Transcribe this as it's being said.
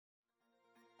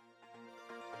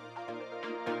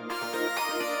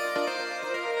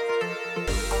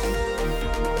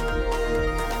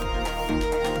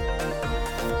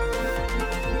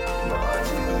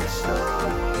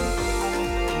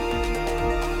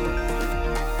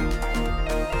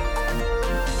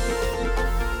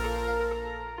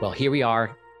Well, here we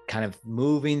are, kind of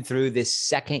moving through this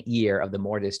second year of the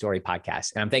More to the Story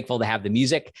podcast. And I'm thankful to have the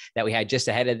music that we had just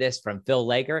ahead of this from Phil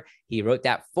Legger. He wrote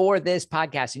that for this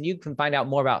podcast. And you can find out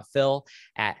more about Phil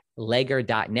at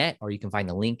legger.net, or you can find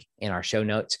the link in our show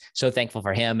notes. So thankful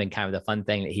for him and kind of the fun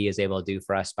thing that he is able to do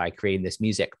for us by creating this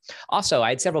music. Also, I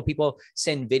had several people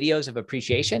send videos of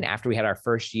appreciation after we had our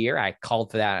first year. I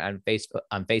called for that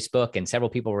on Facebook, and several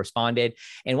people responded.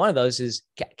 And one of those is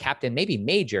Captain, maybe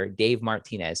Major Dave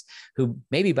Martinez, who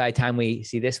maybe by the time we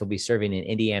see this will be serving in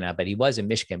Indiana, but he was in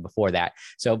Michigan before that.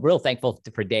 So real thankful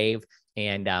for Dave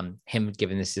and him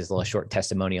giving us his little short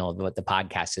testimonial of what the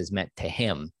podcast has meant to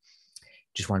him.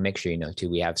 Just want to make sure you know, too,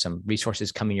 we have some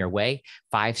resources coming your way.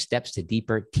 5 Steps to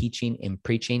Deeper Teaching and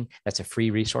Preaching. That's a free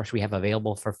resource we have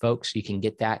available for folks. You can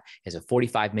get that as a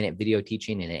 45-minute video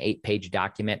teaching in an 8-page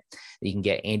document that you can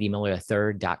get at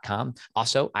andymiller3rd.com.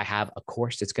 Also, I have a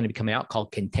course that's going to be coming out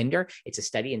called Contender. It's a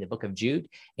study in the book of Jude,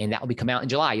 and that will be coming out in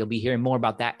July. You'll be hearing more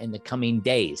about that in the coming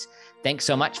days. Thanks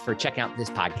so much for checking out this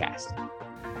podcast.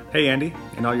 Hey, Andy,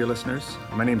 and all your listeners.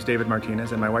 My name is David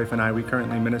Martinez, and my wife and I, we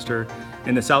currently minister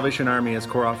in the Salvation Army as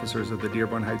Corps officers of the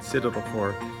Dearborn Heights Citadel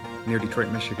Corps near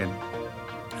Detroit, Michigan.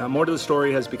 More to the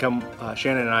Story has become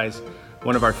Shannon and I's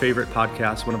one of our favorite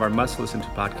podcasts, one of our must-listen to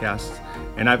podcasts,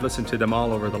 and I've listened to them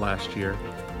all over the last year.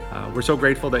 We're so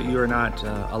grateful that you are not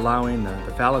allowing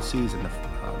the fallacies and the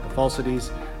falsities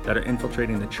that are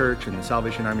infiltrating the church and the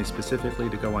Salvation Army specifically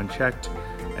to go unchecked,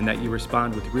 and that you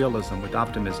respond with realism, with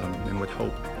optimism, and with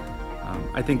hope.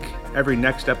 I think every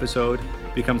next episode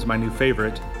becomes my new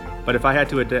favorite, but if I had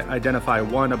to identify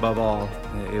one above all,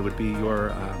 it would be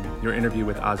your interview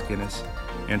with Os Guinness,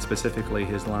 and specifically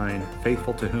his line,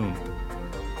 "Faithful to whom?"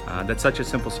 That's such a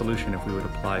simple solution if we would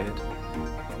apply it.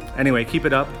 Anyway, keep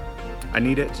it up. I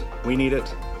need it. We need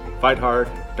it. Fight hard.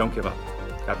 Don't give up.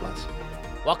 God bless.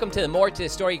 Welcome to the More to the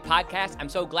Story podcast. I'm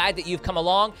so glad that you've come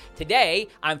along. Today,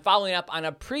 I'm following up on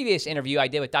a previous interview I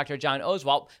did with Dr. John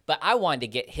Oswalt, but I wanted to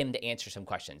get him to answer some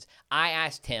questions. I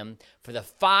asked him for the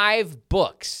 5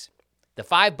 books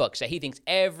that he thinks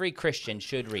every Christian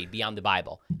should read beyond the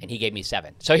Bible, and he gave me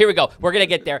 7. So here we go. We're going to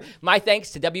get there. My thanks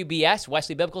to WBS,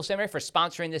 Wesley Biblical Seminary, for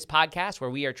sponsoring this podcast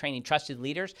where we are training trusted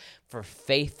leaders for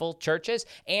faithful churches,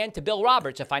 and to Bill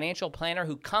Roberts, a financial planner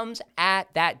who comes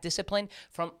at that discipline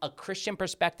from a Christian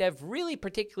perspective, really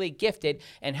particularly gifted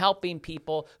in helping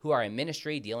people who are in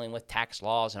ministry dealing with tax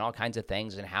laws and all kinds of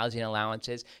things and housing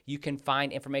allowances. You can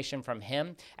find information from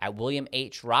him at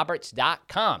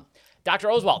williamhroberts.com. Dr.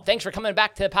 Oswalt, thanks for coming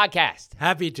back to the podcast.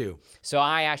 Happy to. So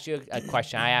I asked you a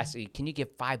question. I asked you, can you give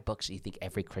 5 books that you think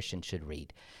every Christian should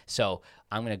read? So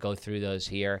I'm going to go through those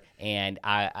here, and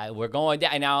we're going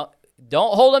down. Now,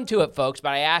 don't hold them to it, folks,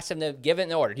 but I asked them to give it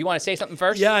in order. Do you want to say something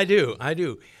first? Yeah, I do.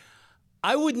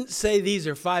 I wouldn't say these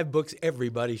are 5 books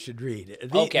everybody should read.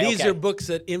 These are books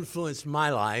that influenced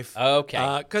my life.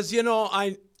 Okay. Because,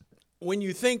 when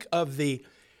you think of the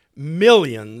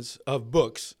millions of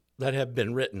books that have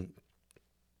been written,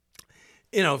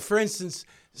 for instance,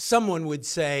 someone would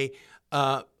say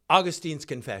Augustine's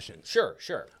Confessions. Sure.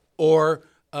 Or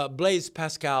Blaise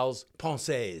Pascal's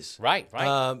Pensées. Right.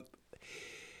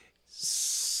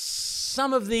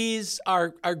 Some of these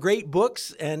are great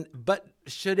books, but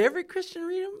should every Christian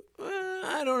read them?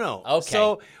 I don't know. Okay.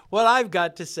 So what I've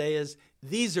got to say is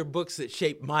these are books that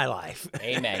shaped my life.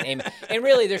 Amen. And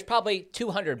really, there's probably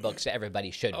 200 books that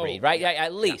everybody should read, right? Yeah,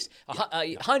 at least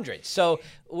hundreds. So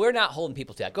we're not holding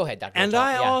people to that. Go ahead, Dr. And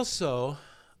Oswalt.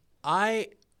 I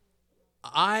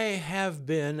have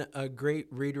been a great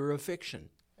reader of fiction.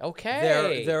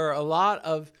 Okay. There are a lot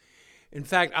of, in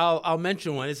fact, I'll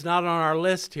mention one. It's not on our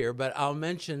list here, but I'll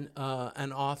mention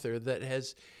an author that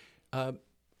has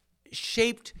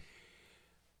shaped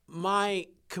my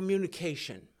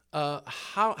communication.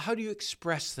 How do you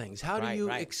express things? How do you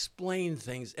explain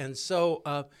things? And so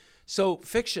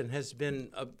fiction has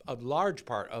been a large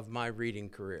part of my reading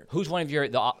career. Who's one of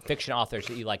the fiction authors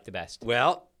that you like the best?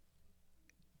 Well,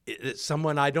 it's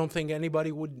someone I don't think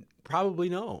anybody would probably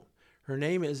know. Her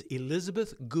name is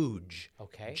Elizabeth Goudge.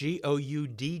 Okay.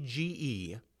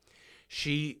 Goudge.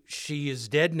 She is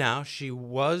dead now. She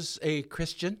was a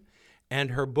Christian,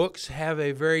 and her books have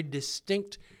a very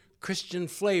distinct Christian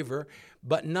flavor,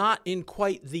 but not in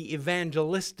quite the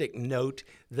evangelistic note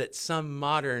that some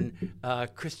modern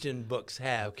Christian books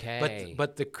have. Okay.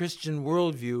 But the Christian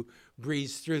worldview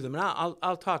breathes through them. And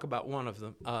I'll talk about one of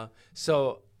them.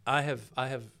 So I have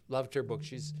loved her book.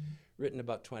 She's written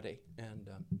about 20. And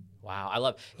wow, I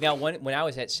love. Now, when I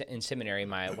was in seminary,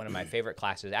 one of my favorite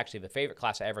classes, actually the favorite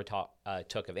class I ever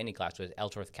took of any class, was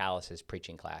Ellsworth Callis's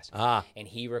preaching class. And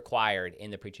he required in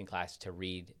the preaching class to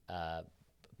read a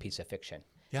piece of fiction.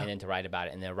 and then to write about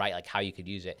it and then write like how you could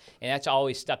use it. And that's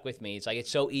always stuck with me. It's like,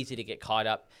 it's so easy to get caught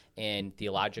up in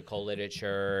theological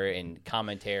literature and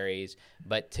commentaries,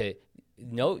 but to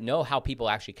know how people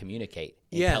actually communicate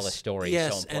and tell a story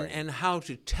is so important. and how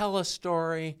to tell a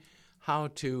story, how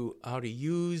to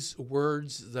use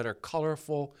words that are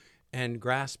colorful and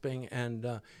grasping, and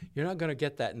you're not going to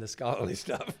get that in the scholarly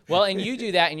stuff. Well, and you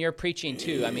do that in your preaching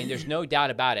too. I mean, there's no doubt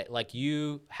about it. Like,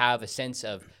 you have a sense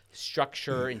of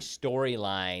structure and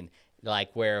storyline, like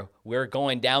where we're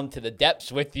going down to the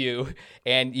depths with you,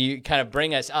 and you kind of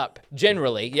bring us up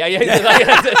generally.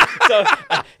 So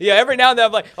every now and then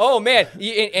I'm like, oh man.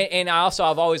 And I've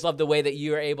always loved the way that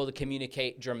you are able to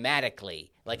communicate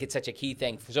dramatically. Like, it's such a key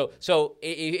thing. So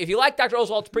if you like Dr.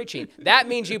 Oswald's preaching, that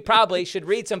means you probably should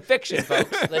read some fiction,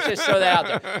 folks. Let's just throw that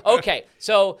out there. Okay,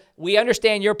 so we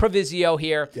understand your proviso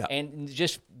here, and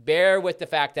just bear with the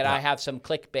fact that I have some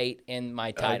clickbait in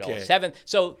my title. Okay.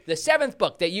 So the seventh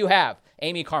book that you have,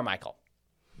 Amy Carmichael.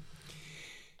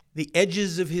 The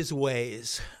Edges of His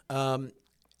Ways.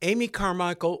 Amy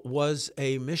Carmichael was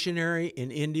a missionary in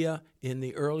India in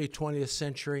the early 20th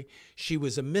century. She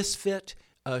was a misfit.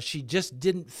 She just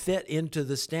didn't fit into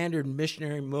the standard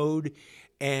missionary mode,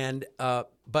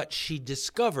 but she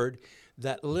discovered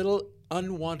that little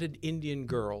unwanted Indian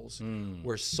girls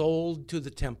were sold to the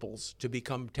temples to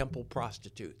become temple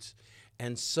prostitutes.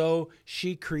 And so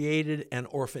she created an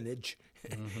orphanage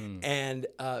and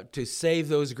to save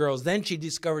those girls. Then she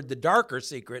discovered the darker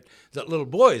secret that little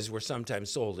boys were sometimes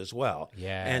sold as well.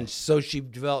 Yeah. And so she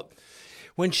developed.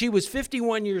 When she was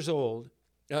 51 years old,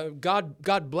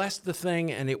 God blessed the thing,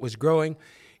 and it was growing.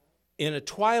 In a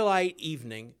twilight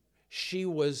evening, she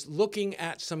was looking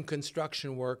at some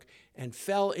construction work and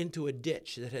fell into a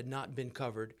ditch that had not been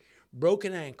covered, broke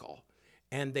an ankle,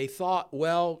 and they thought,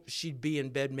 well, she'd be in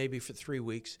bed maybe for 3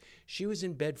 weeks. She was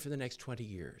in bed for the next 20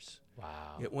 years.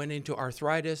 Wow. It went into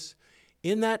arthritis.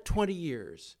 In that 20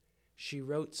 years, she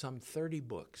wrote some 30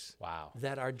 books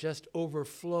that are just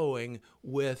overflowing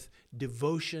with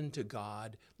devotion to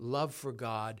God, love for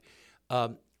God,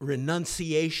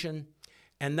 renunciation.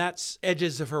 And that's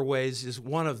Edges of Her Ways is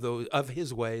one of those, of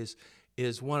His Ways,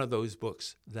 is one of those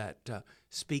books that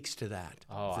speaks to that.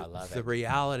 I love it. The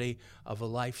reality of a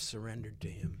life surrendered to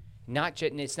Him.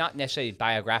 It's not necessarily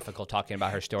biographical talking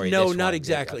about her story. No, this not one.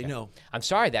 exactly, Okay. no. I'm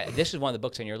sorry that this is one of the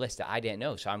books on your list that I didn't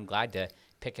know, so I'm glad to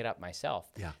pick it up myself.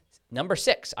 Yeah. Number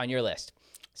 6 on your list,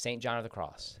 St. John of the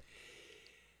Cross.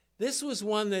 This was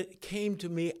one that came to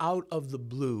me out of the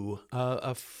blue.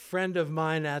 A friend of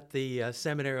mine at the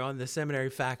seminary, on the seminary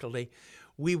faculty,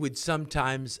 we would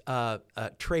sometimes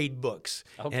trade books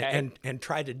and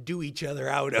try to do each other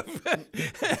out of.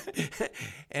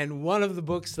 And one of the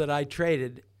books that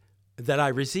I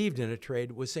received in a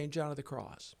trade was St. John of the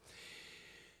Cross.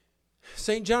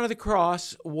 St. John of the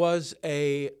Cross was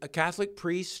a Catholic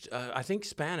priest, I think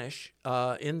Spanish,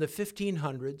 in the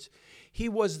 1500s. He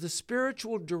was the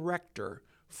spiritual director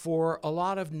for a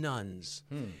lot of nuns.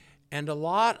 And a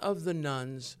lot of the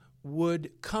nuns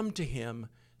would come to him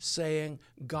saying,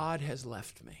 God has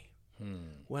left me.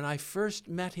 When I first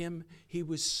met him, he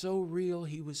was so real,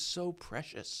 he was so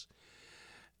precious.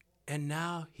 And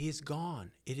now he's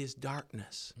gone. It is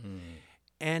darkness.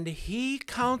 And he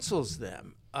counsels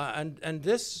them. And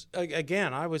this,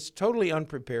 again, I was totally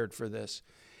unprepared for this.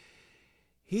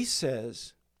 He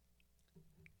says,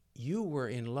 you were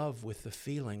in love with the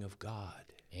feeling of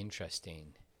God.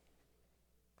 Interesting.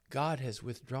 God has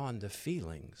withdrawn the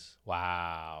feelings.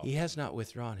 Wow. He has not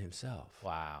withdrawn himself.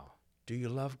 Wow. Do you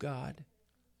love God,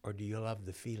 or do you love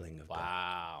the feeling of God?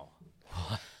 Wow.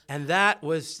 And that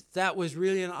was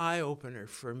really an eye-opener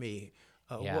for me.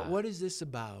 What is this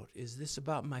about? Is this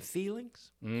about my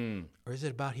feelings? Or is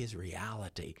it about his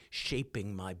reality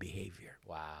shaping my behavior?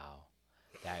 Wow.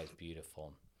 That is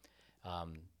beautiful.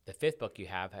 The 5th book you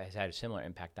have has had a similar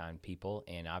impact on people,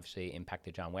 and obviously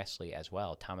impacted John Wesley as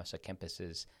well. Thomas à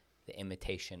Kempis's The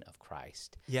Imitation of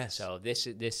Christ. Yes. So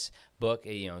this book,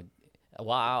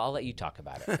 well, I'll let you talk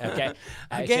about it, okay?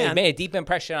 Again, it made a deep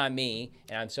impression on me,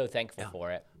 and I'm so thankful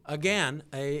for it. Again,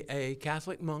 a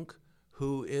Catholic monk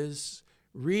who is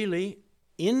really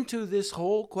into this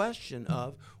whole question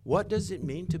of what does it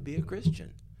mean to be a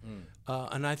Christian?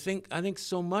 And I think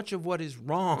so much of what is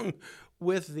wrong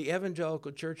with the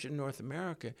evangelical church in North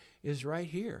America is right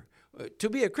here. To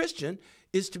be a Christian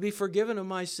is to be forgiven of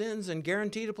my sins and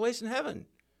guaranteed a place in heaven.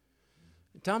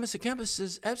 Thomas à Kempis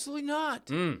says, absolutely not.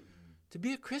 To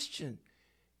be a Christian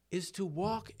is to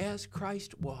walk as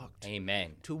Christ walked.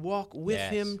 Amen. To walk with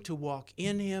him, to walk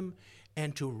in him,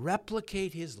 and to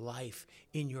replicate his life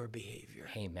in your behavior.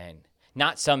 Amen.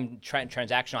 not some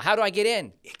transactional. How do I get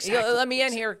in? Exactly. Let me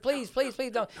in here, please, please,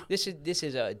 please. Don't. This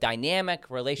is a dynamic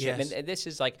relationship, Yes. and this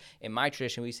is like in my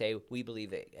tradition. We say we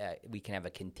believe that we can have a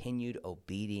continued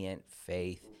obedient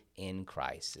faith in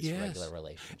Christ. This regular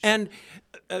relationship, and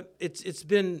it's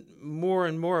been more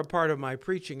and more a part of my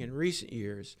preaching in recent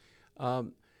years.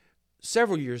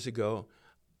 Several years ago,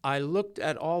 I looked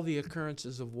at all the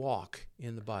occurrences of walk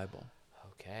in the Bible.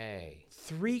 Okay.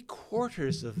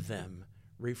 3/4 of them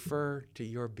refer to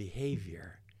your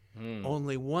behavior.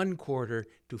 Only 1/4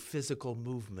 to physical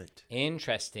movement.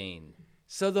 Interesting.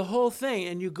 So the whole thing,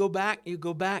 and you go back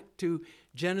to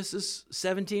Genesis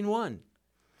 17:1.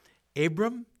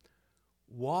 Abram,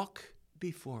 walk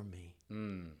before me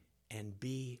and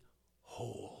be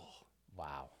whole.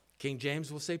 Wow. King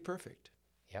James will say perfect.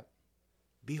 Yep.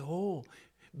 Be whole.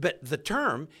 But the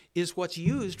term is what's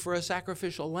used for a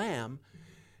sacrificial lamb.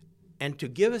 And to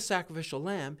give a sacrificial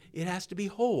lamb, it has to be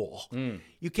whole.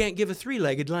 You can't give a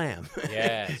 3-legged lamb.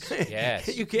 Yes,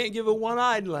 yes. You can't give a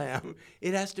 1-eyed lamb.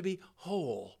 It has to be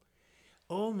whole.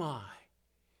 Oh my,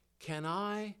 can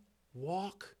I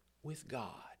walk with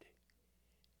God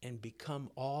and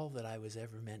become all that I was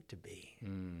ever meant to be?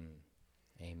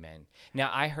 Amen.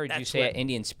 Now, I heard you That's say what- at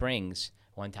Indian Springs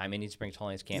one time, Indian Springs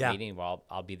Holiness Camp Yeah. meeting. Well,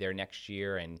 I'll be there next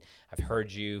year, and I've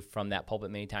heard you from that pulpit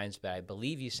many times, but I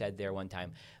believe you said there one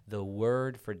time, the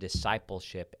word for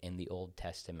discipleship in the Old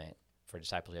Testament for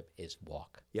discipleship is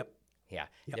walk. Yep. Yeah.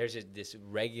 There's this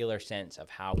regular sense of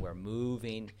how we're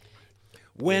moving.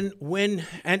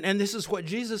 And this is what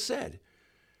Jesus said.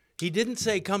 He didn't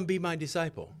say, come be my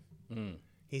disciple.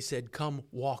 He said, come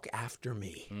walk after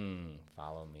me.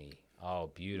 Follow me. Oh,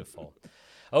 beautiful.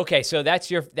 Okay, so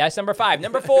that's number 5.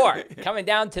 Number 4, coming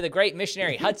down to the great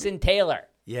missionary Hudson Taylor.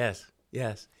 Yes.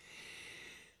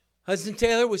 Hudson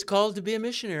Taylor was called to be a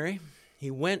missionary. He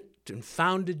went and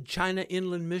founded China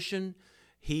Inland Mission.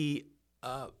 He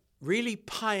really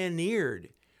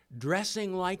pioneered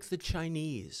dressing like the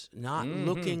Chinese, not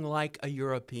looking like a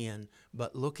European,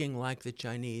 but looking like the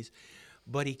Chinese.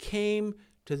 But he came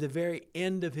to the very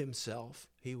end of himself.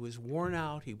 He was worn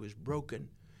out. He was broken.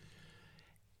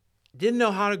 Didn't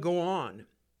know how to go on.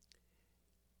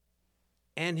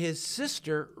 And his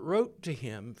sister wrote to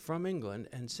him from England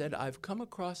and said, I've come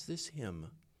across this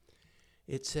hymn.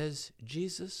 It says,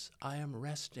 Jesus, I am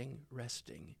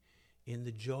resting in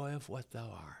the joy of what thou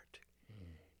art,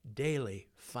 daily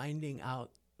finding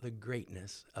out the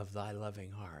greatness of thy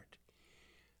loving heart.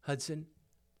 Hudson,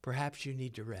 perhaps you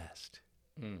need to rest.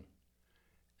 And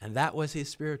that was his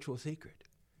spiritual secret.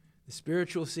 The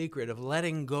spiritual secret of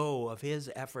letting go of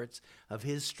his efforts, of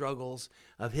his struggles,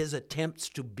 of his attempts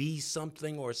to be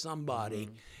something or somebody,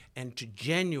 and to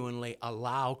genuinely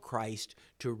allow Christ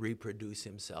to reproduce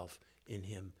himself in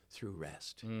him through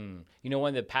rest. You know, one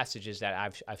of the passages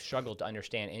that I've struggled to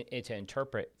understand and to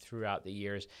interpret throughout the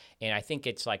years, and I think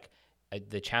it's like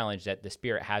the challenge that the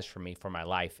Spirit has for me for my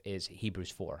life is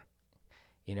Hebrews 4.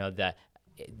 You know,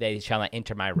 they shall not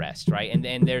enter my rest, right?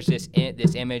 And there's this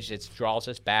image that draws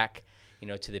us back, you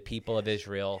know, to the people of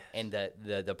Israel and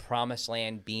the promised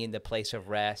land being the place of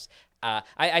rest.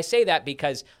 I say that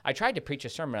because I tried to preach a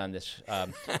sermon on this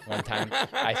one time.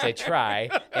 I say try,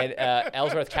 and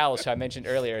Ellsworth Callis, who I mentioned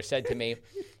earlier, said to me,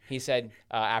 he said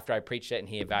after I preached it and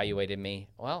he evaluated me,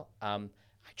 well, I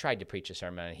tried to preach a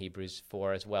sermon on Hebrews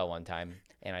 4 as well one time,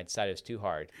 and I decided it was too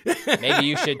hard. Maybe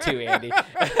you should too, Andy.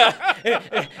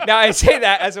 Now, I say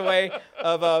that as a way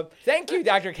of thank you,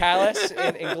 Dr. Callis,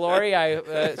 in glory.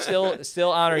 I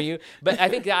still honor you. But I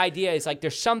think the idea is like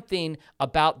there's something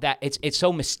about that. It's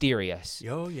so mysterious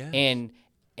and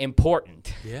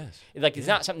important. Yes. Like it's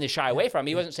not something to shy away from.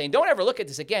 He wasn't saying, don't ever look at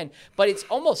this again. But it's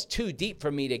almost too deep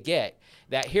for me to get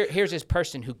that here's this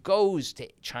person who goes to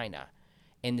China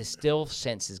and still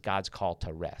senses God's call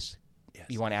to rest. Yes.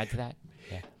 You want to add to that?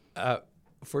 Yeah.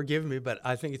 Forgive me, but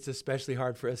I think it's especially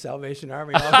hard for a Salvation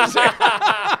Army officer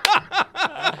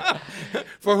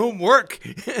for whom work,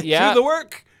 to the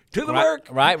work, work.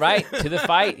 Right, to the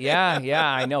fight. Yeah,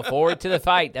 I know. Forward to the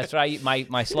fight. That's what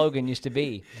my slogan used to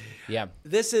be. Yeah.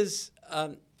 This is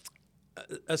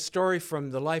a story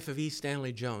from the life of E.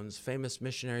 Stanley Jones, famous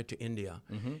missionary to India.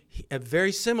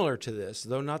 Very similar to this,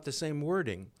 though not the same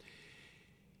wording.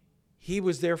 He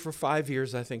was there for 5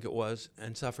 years, I think it was,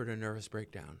 and suffered a nervous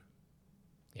breakdown.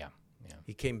 Yeah.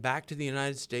 He came back to the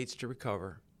United States to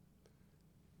recover,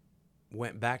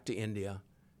 went back to India,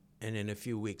 and in a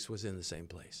few weeks was in the same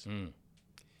place.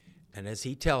 And as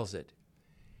he tells it,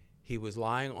 he was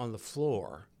lying on the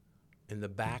floor in the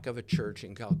back of a church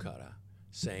in Calcutta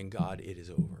saying, God, it is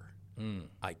over.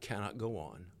 I cannot go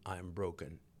on. I am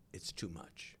broken. It's too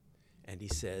much. And he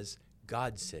says,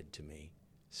 God said to me,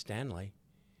 Stanley,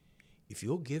 if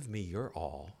you'll give me your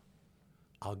all,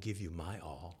 I'll give you my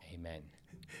all. Amen.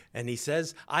 And he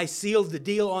says, I sealed the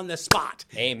deal on the spot.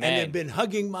 Amen. And have been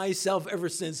hugging myself ever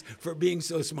since for being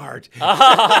so smart.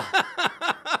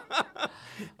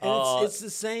 It's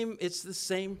the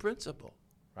same principle.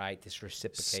 Right, this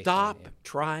reciprocation. Stop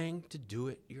trying to do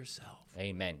it yourself.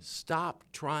 Amen. Stop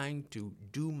trying to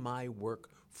do my work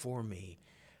for me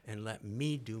and let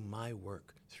me do my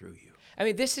work through you. I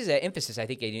mean, this is an emphasis, I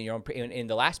think, in your own, in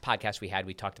the last podcast we had,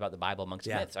 we talked about the Bible amongst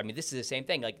myths. I mean, this is the same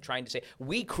thing, like trying to say,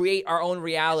 we create our own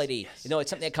reality. Yes. It's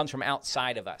something that comes from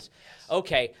outside of us.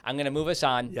 Okay, I'm going to move us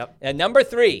on. Yep. Number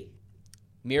 3,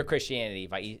 Mere Christianity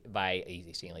by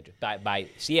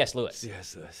C.S. Lewis.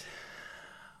 C.S. Lewis.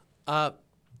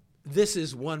 This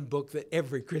is one book that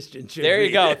every Christian should read. There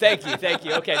you go. Thank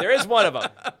you. Okay, there is one of them.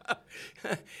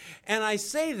 And I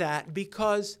say that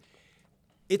because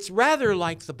it's rather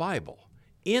like the Bible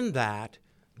in that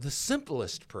the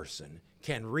simplest person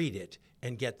can read it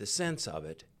and get the sense of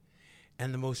it,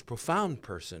 and the most profound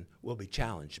person will be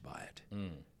challenged by it.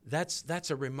 That's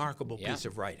a remarkable piece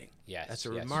of writing. Yes, that's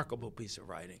a remarkable piece of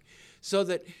writing. So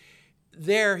that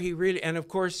there he really, and of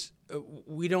course,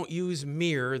 we don't use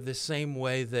mere the same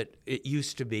way that it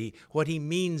used to be. What he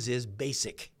means is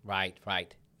basic. Right.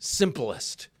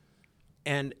 Simplest.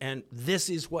 And this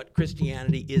is what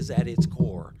Christianity is at its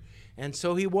core. And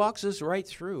so he walks us right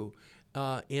through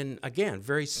in, again,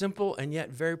 very simple and yet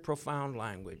very profound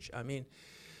language. I mean,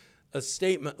 a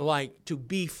statement like, to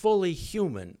be fully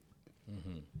human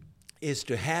is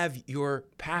to have your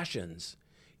passions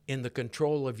in the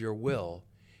control of your will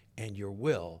and your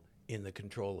will in the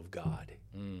control of God.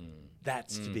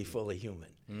 That's to be fully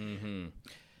human.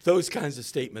 Those kinds of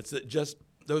statements that just,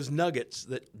 those nuggets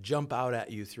that jump out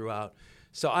at you throughout.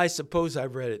 So I suppose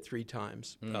I've read it 3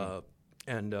 times.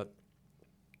 And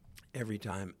every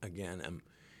time, again,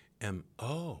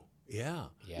 yeah,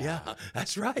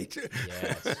 that's right.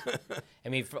 Yes. I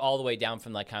mean, all the way down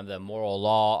from like kind of the moral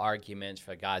law arguments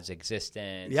for God's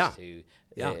existence to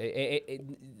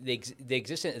the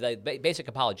existence, the basic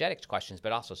apologetics questions,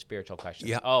 but also spiritual questions.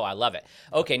 Yeah. Oh, I love it.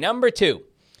 Okay, number 2,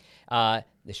 The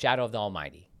Shadow of the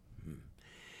Almighty.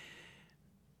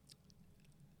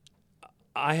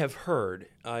 I have heard,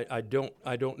 I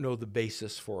don't know the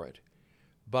basis for it,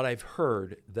 but I've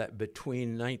heard that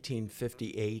between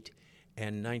 1958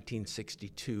 and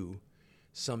 1962,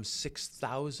 some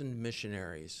 6,000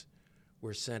 missionaries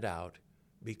were sent out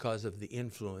because of the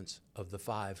influence of the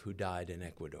 5 who died in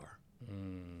Ecuador.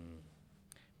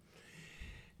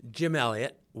 Jim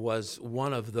Elliot was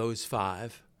one of those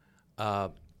 5,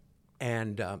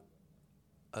 and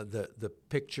the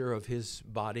picture of his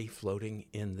body floating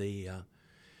in the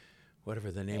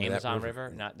whatever the name Amazon of that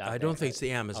river. Not I don't think it's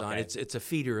the Amazon. Okay. It's a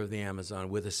feeder of the Amazon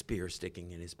with a spear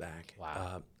sticking in his back.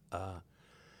 Wow.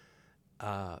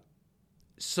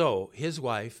 So his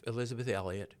wife, Elizabeth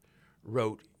Elliot,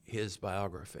 wrote his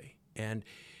biography. And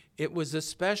it was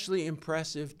especially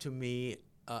impressive to me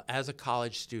as a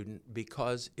college student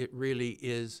because it really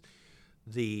is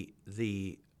the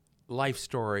life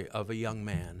story of a young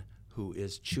man who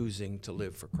is choosing to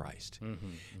live for Christ.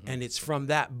 And it's from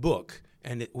that book,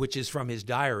 which is from his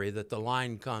diary, that the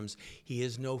line comes, "He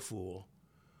is no fool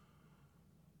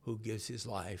who gives his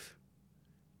life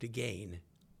to gain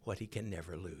what he can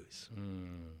never lose."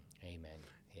 Amen.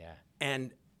 Yeah.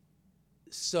 And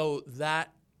so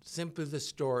that simply the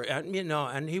story, and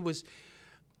and he was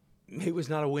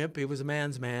not a wimp; he was a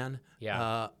man's man.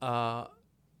 Yeah.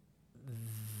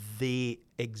 The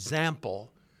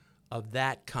example of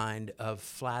that kind of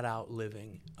flat-out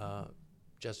living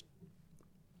just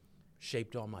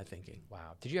shaped all my thinking.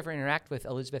 Wow. Did you ever interact with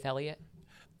Elizabeth Elliot?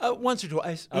 Once or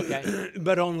twice. Okay.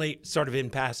 But only sort of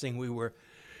in passing. We were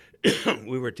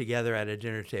together at a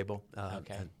dinner table.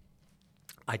 Okay. And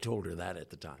I told her that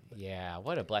at the time. Yeah,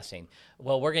 what a blessing.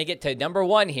 Well, we're going to get to number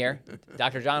 1 here,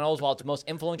 Dr. John Oswalt's most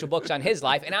influential books on his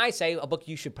life, and I say a book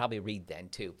you should probably read then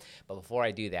too. But before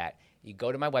I do that, you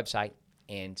go to my website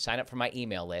and sign up for my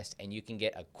email list, and you can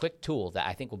get a quick tool that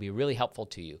I think will be really helpful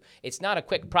to you. It's not a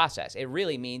quick process. It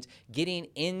really means getting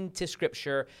into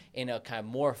Scripture in a kind of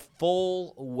more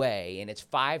full way, and it's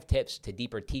 5 tips to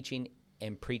deeper teaching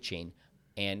and preaching.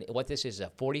 And what this is a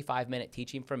 45-minute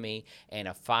teaching from me and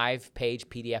a 5-page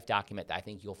PDF document that I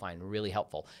think you'll find really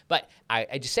helpful. But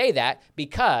I just say that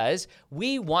because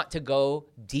we want to go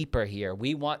deeper here.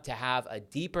 We want to have a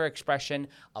deeper expression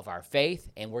of our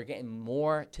faith, and we're getting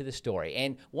more to the story.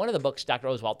 And one of the books, Dr.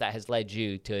 Oswalt, that has led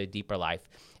you to a deeper life,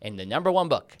 and the number 1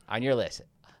 book on your list,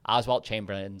 Oswalt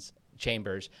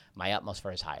Chambers, My Utmost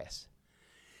for His Highest.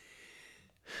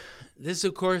 This,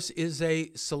 of course, is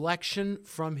a selection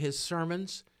from his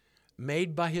sermons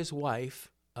made by his wife.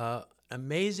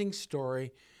 Amazing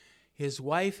story. His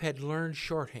wife had learned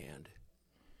shorthand.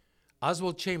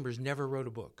 Oswald Chambers never wrote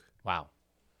a book. Wow.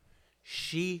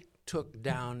 She took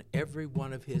down every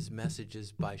one of his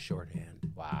messages by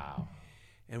shorthand. Wow.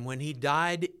 And when he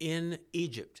died in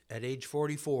Egypt at age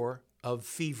 44 of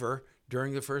fever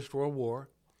during the First World War,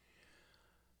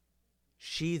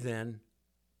 she then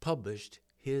published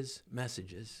his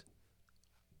messages.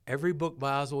 Every book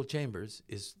by Oswald Chambers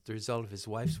is the result of his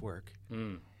wife's work.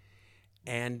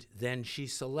 And then she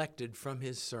selected from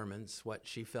his sermons what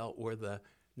she felt were the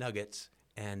nuggets,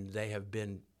 and they have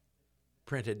been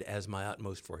printed as my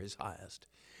utmost for his highest.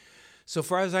 So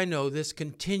far as I know, this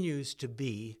continues to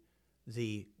be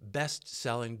the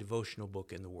best-selling devotional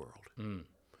book in the world.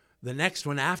 The next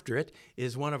one after it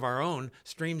is one of our own,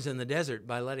 Streams in the Desert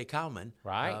by Letty Cowman.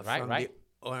 Right. The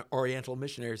Oriental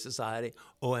Missionary Society,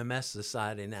 OMS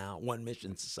Society now, One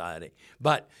Mission Society.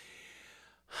 But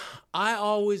I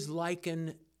always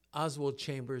liken Oswald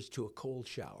Chambers to a cold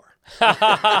shower.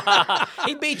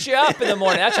 He beats you up in the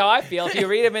morning. That's how I feel if you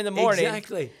read him in the morning.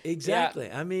 Exactly.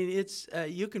 Yeah. I mean, it's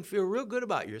you can feel real good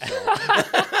about yourself.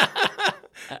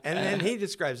 And then he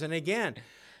describes, and again,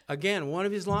 one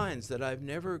of his lines that I've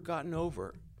never gotten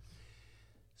over: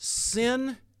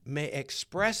 sin may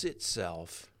express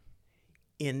itself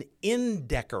in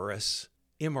indecorous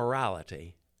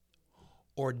immorality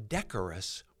or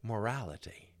decorous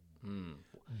morality.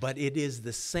 But it is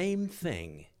the same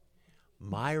thing,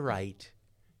 my right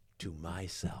to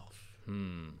myself.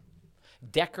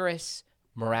 Decorous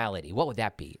morality. What would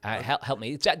that be? Help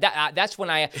me. That's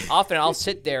when I'll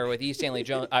sit there with E. Stanley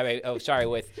Jones. I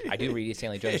do read E.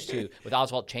 Stanley Jones too, with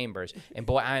Oswald Chambers. And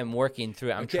boy, I am working through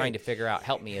it. I'm trying to figure out.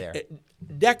 Help me there.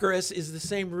 Decorous is the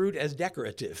same root as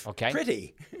decorative. Okay.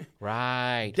 Pretty.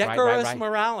 Right. Decorous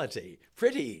morality.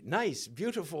 Pretty, nice,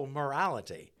 beautiful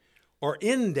morality. Or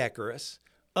indecorous,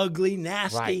 ugly,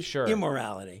 nasty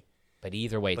immorality. But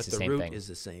either way, it's the same thing. But the root is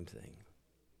the same thing.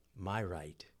 My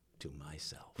right to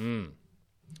myself.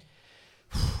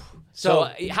 So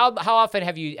how often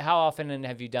have you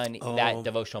done that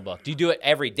devotional book? Do you do it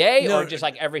every day, or just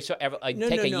like every take a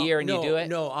year and you do it?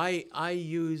 No, I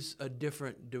use a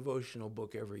different devotional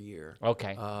book every year.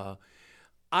 Okay.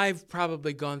 I've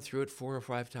probably gone through it 4 or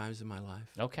 5 times in my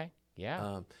life. Okay.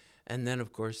 Yeah. And then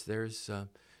of course there's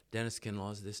Dennis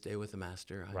Kinlaw's This Day with the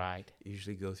Master. I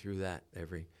usually go through that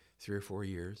every 3 or 4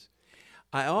 years.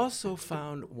 I also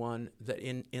found one that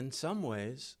in some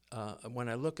ways, when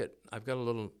I look at, I've got a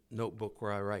little notebook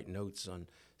where I write notes on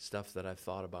stuff that I've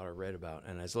thought about or read about,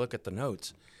 and as I look at the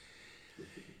notes,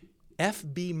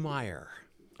 F.B. Meyer,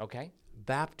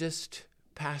 Baptist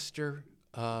pastor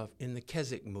in the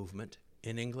Keswick movement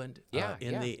in England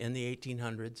in the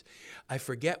 1800s. I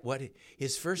forget what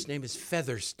his first name is,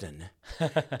 Featherston,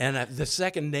 and the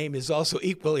second name is also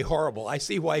equally horrible. I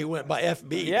see why he went by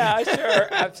FB. Yeah, sure,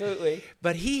 absolutely.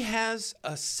 But he has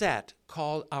a set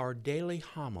called Our Daily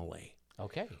Homily,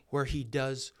 where he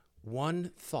does one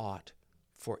thought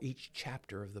for each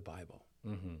chapter of the Bible,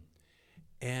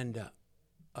 and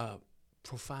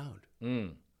profound.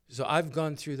 So I've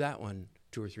gone through that one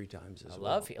 2 or 3 times as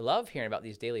well. I love hearing about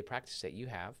these daily practices that you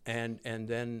have. And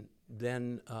then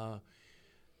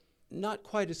not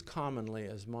quite as commonly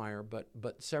as Meyer,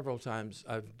 but several times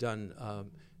I've done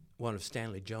one of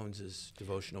Stanley Jones's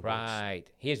devotional books. Right.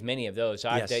 He has many of those. So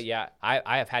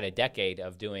I have had a decade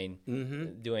of doing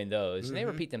those. And they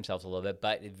repeat themselves a little bit,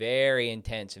 but very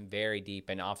intense and very deep,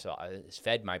 and also it's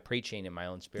fed my preaching and my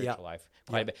own spiritual life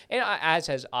quite a bit. And as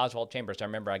has Oswald Chambers. I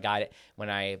remember I got it when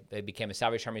I became a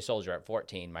Salvation Army soldier at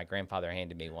 14. My grandfather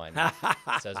handed me one. So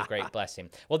it was a great blessing.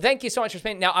 Well, thank you so much for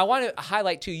spending. Now, I want to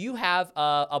highlight, too, you have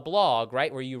a blog,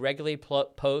 right, where you regularly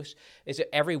post. Is it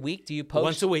every week? Do you post?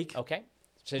 Once a week. Okay.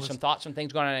 So some thoughts, some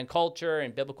things going on in culture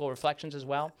and biblical reflections as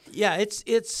well? Yeah,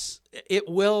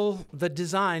 the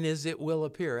design is it will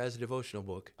appear as a devotional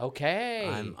book. Okay.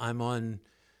 I'm on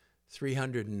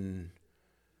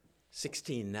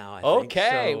 316 now, I think.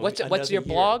 Okay. So what's your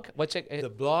blog? What's it? The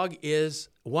blog is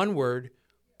one word,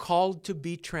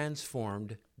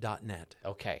 calledtobetransformed.net.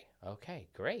 Okay.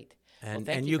 Great. And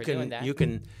thank you for doing that. You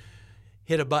can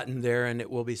hit a button there and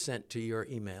it will be sent to your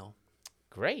email.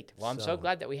 Great. Well, I'm so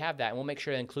glad that we have that, and we'll make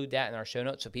sure to include that in our show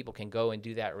notes so people can go and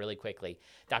do that really quickly.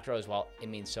 Dr. Oswalt, it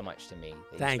means so much to me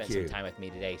that Thank you spent some time with me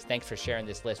today. Thanks for sharing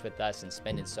this list with us and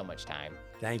spending so much time.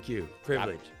 Thank you.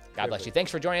 Privilege. God bless you. Thanks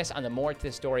for joining us on the More to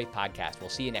the Story podcast. We'll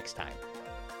see you next time.